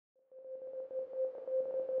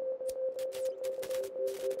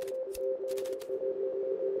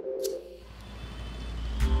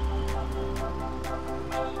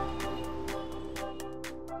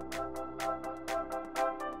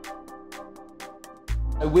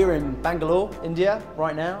We're in Bangalore, India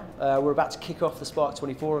right now. We're about to kick off the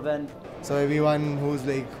Spark24 event. So everyone who's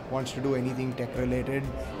wants to do anything tech related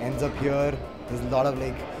ends up here. There's a lot of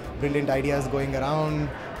brilliant ideas going around.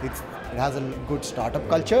 It has a good startup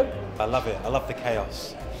culture. I love it. I love the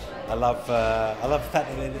chaos. I love the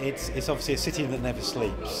fact that it's obviously a city that never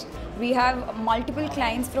sleeps. We have multiple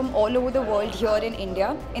clients from all over the world here in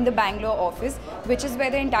India, in the Bangalore office, which is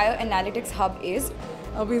where the entire analytics hub is.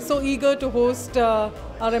 We're so eager to host our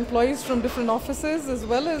employees from different offices as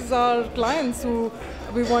well as our clients who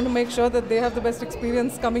we want to make sure that they have the best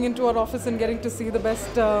experience coming into our office and getting to see the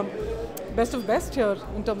best of best here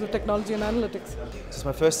in terms of technology and analytics. This is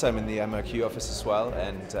my first time in the MiQ office as well,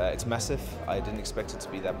 and it's massive. I didn't expect it to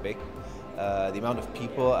be that big. The amount of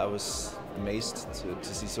people, I was amazed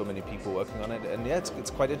to see so many people working on it, and yeah,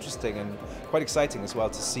 it's quite interesting and quite exciting as well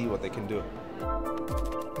to see what they can do.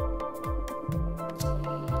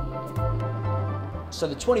 So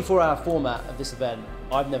the 24-hour format of this event,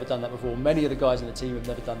 I've never done that before. Many of the guys in the team have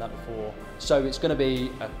never done that before. So it's going to be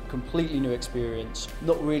a completely new experience.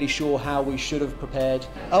 Not really sure how we should have prepared.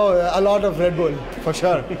 Oh, a lot of Red Bull, for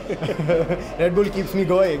sure. Red Bull keeps me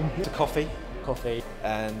going. Coffee.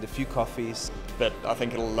 And a few coffees. But I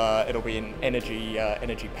think it'll be an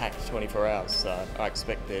energy-packed 24 hours. I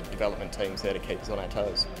expect the development teams there to keep us on our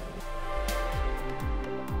toes.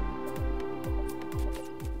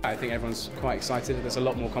 I think everyone's quite excited. There's a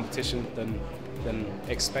lot more competition than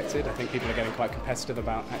expected. I think people are getting quite competitive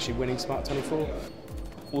about actually winning Spark24.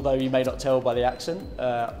 Although you may not tell by the accent,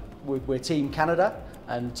 we're Team Canada,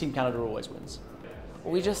 and Team Canada always wins.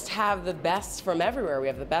 We just have the best from everywhere. We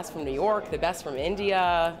have the best from New York, the best from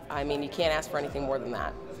India. I mean, you can't ask for anything more than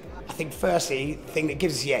that. I think firstly, the thing that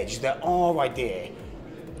gives us the edge is that our idea,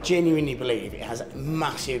 genuinely believe it has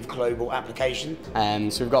massive global application.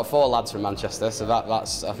 So we've got 4 lads from Manchester, so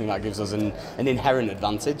that's I think that gives us an inherent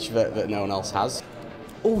advantage that no one else has.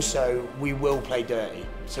 Also, we will play dirty,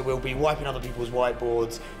 so we'll be wiping other people's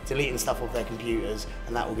whiteboards, deleting stuff off their computers,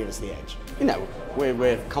 and that will give us the edge. You know,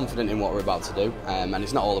 we're confident in what we're about to do, and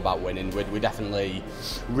it's not all about winning. We're definitely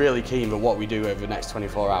really keen that what we do over the next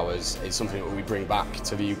 24 hours is something that we bring back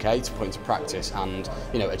to the UK to put into practice and,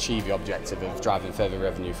 you know, achieve the objective of driving further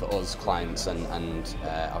revenue for us, clients and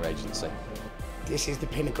our agency. This is the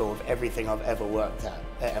pinnacle of everything I've ever worked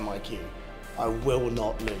at MiQ. I will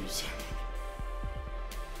not lose.